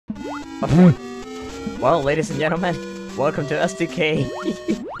Well, ladies and gentlemen, welcome to STK.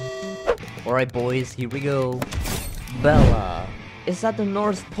 Alright boys, here we go. Bella. Is that the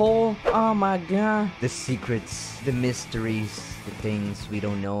North Pole? Oh my god. The secrets, the mysteries, the things we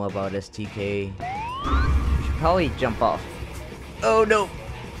don't know about STK. We should probably jump off. Oh no.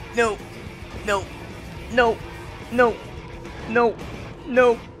 No. No. No. No. No.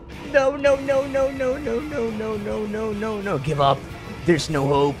 No. No, no, no, no, no, no, no, no, no, no, no, no. Give up. There's no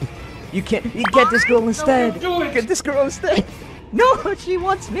hope. You get this girl instead. Get this girl instead. No, she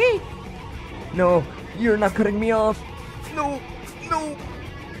wants me. No, you're not cutting me off. No, no.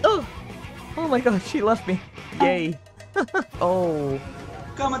 Oh, oh my god, she left me. Yay. Oh.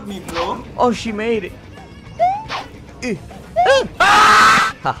 Come at me, bro. Oh, she made it.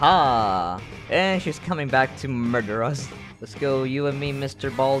 Haha. And she's coming back to murder us. Let's go, you and me,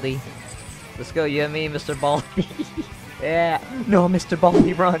 Mr. Baldy. Let's go, you and me, Mr. Baldy. Yeah. No, Mr.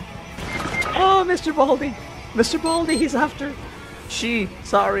 Baldy, run. Oh, Mr. Baldy. Mr. Baldy, he's after.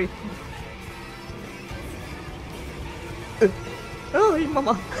 Sorry. Oh,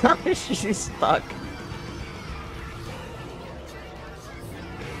 mama. She's stuck.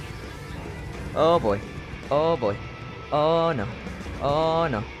 Oh boy. Oh boy. Oh no. Oh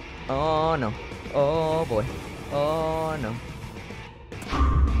no. Oh no. Oh boy. Oh no.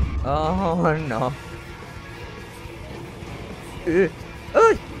 Oh no.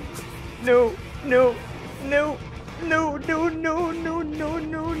 No, no, no, no, no, no, no, no,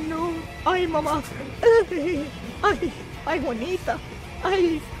 no, no. Ay, mama. Ay, Juanita.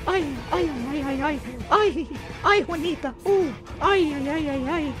 Ay, Juanita. Ooh,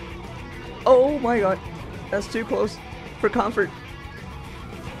 ay. Oh my god. That's too close for comfort.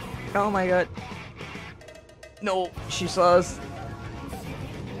 Oh my god. No, she saw us.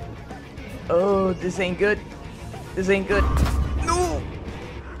 Oh, this ain't good. This ain't good. No!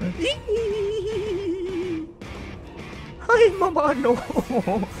 Hi, mama, no!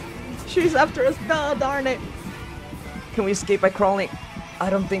 She's after us, nah, darn it! Can we escape by crawling? I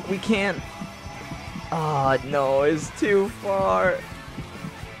don't think we can. Ah, no, it's too far.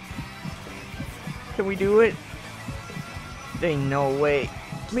 Can we do it? There ain't no way.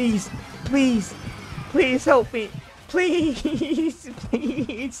 Please, please, please help me. Please,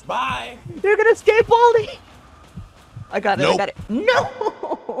 please. Bye. You're gonna escape, Baldy. I got it, Nope. I got it. No!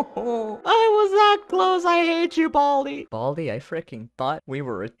 I was that close. I hate you, Baldy. Baldy, I freaking thought we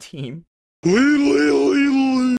were a team.